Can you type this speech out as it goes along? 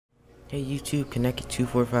Hey YouTube,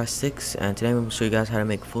 Connected2456, and today I'm going to show you guys how to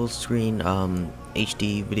make full screen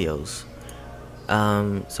HD videos.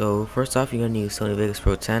 So first off, you're going to need Sony Vegas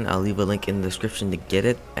Pro 10. I'll leave a link in the description to get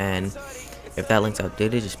it, and if that link's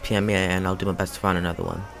outdated, just PM me and I'll do my best to find another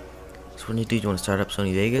one. So what you do, you want to start up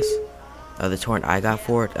Sony Vegas. The torrent I got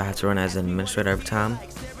for it, I have to run as an administrator every time.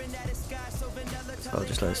 So I'll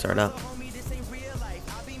just let it start up.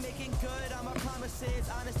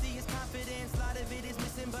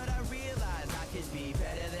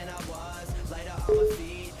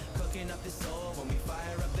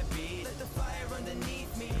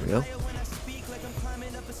 There we go.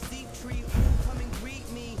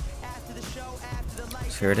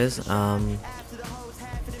 So here it is.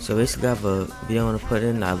 So basically I have a video I want to put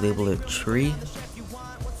in. I labeled it tree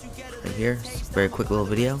right here. It's a very quick little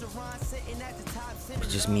video.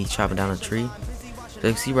 It's just me chopping down a tree. So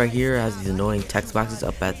you can see right here it has these annoying text boxes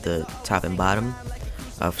up at the top and bottom.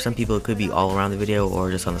 For some people it could be all around the video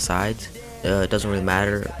or just on the sides. It doesn't really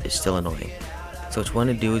matter, it's still annoying. So what you want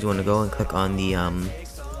to do is you want to go and click on the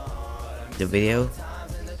video.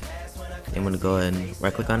 Then want to go and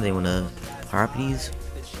right click on it. Then want to properties.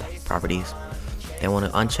 Then want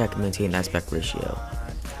to uncheck and maintain aspect ratio.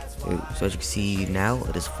 So as you can see now,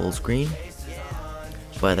 it is full screen,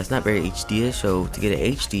 but that's not very HD-ish. So to get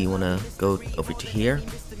it HD, you want to go over to here.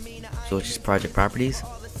 So it's just project properties.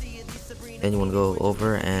 Then you want to go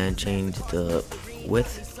over and change the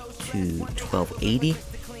width to 1280.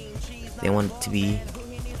 They want it to be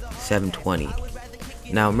 720.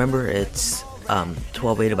 Now remember, it's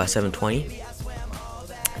 1280 by 720.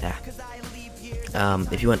 Yeah.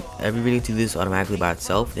 If you want every video to do this automatically by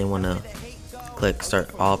itself, then want to click start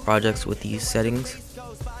all projects with these settings.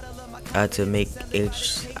 To make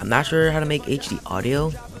I'm not sure how to make HD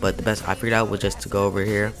audio, but the best I figured out was just to go over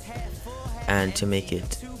here and to make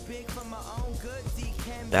it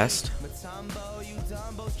best.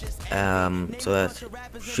 So that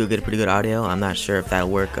should get a pretty good audio. I'm not sure if that'll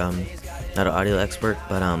work. Not an audio expert,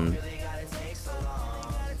 but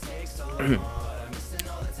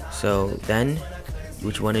so then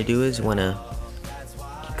what you want to do is you want to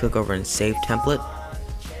click over and save template.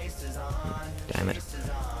 Damn it,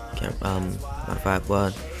 can't modify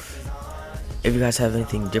quad. If you guys have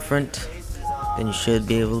anything different, then you should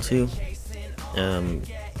be able to. What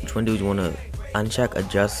you want to do is you want to uncheck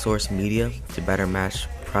adjust source media to better match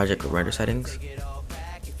project or render settings.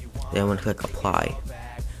 Then I want to click apply.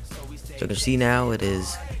 So you can see now it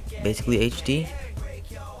is basically HD,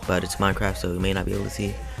 but it's Minecraft, so you may not be able to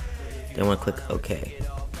see. Then I want to click OK.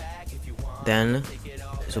 Then,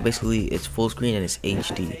 so basically it's full screen and it's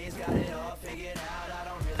HD.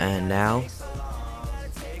 And now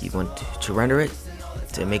you want to render it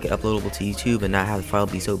to make it uploadable to YouTube and not have the file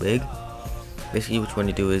be so big. Basically what you want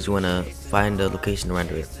to do is you want to find a location to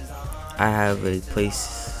render it. I have a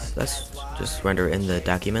place. Let's just render it in the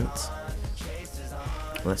documents.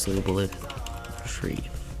 Let's label it tree.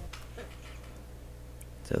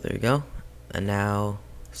 So there you go. And now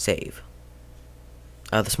save.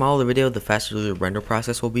 The smaller the video, the faster the render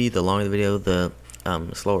process will be. The longer the video, the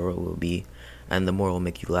slower it will be, and the more it will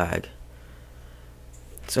make you lag.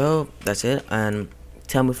 So that's it. And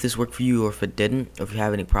tell me if this worked for you or if it didn't. Or if you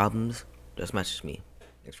have any problems, just message me.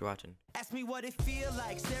 Thanks for watching. Ask me what it feel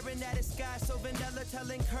like, staring at the sky, so vanilla,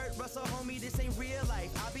 telling Kurt Russell, homie, this ain't real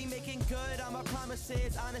life. I'll be making good on my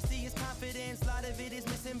promises, honesty is confidence, a lot of it is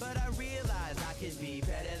missing, but I realize I could be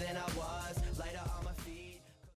better than I was, lighter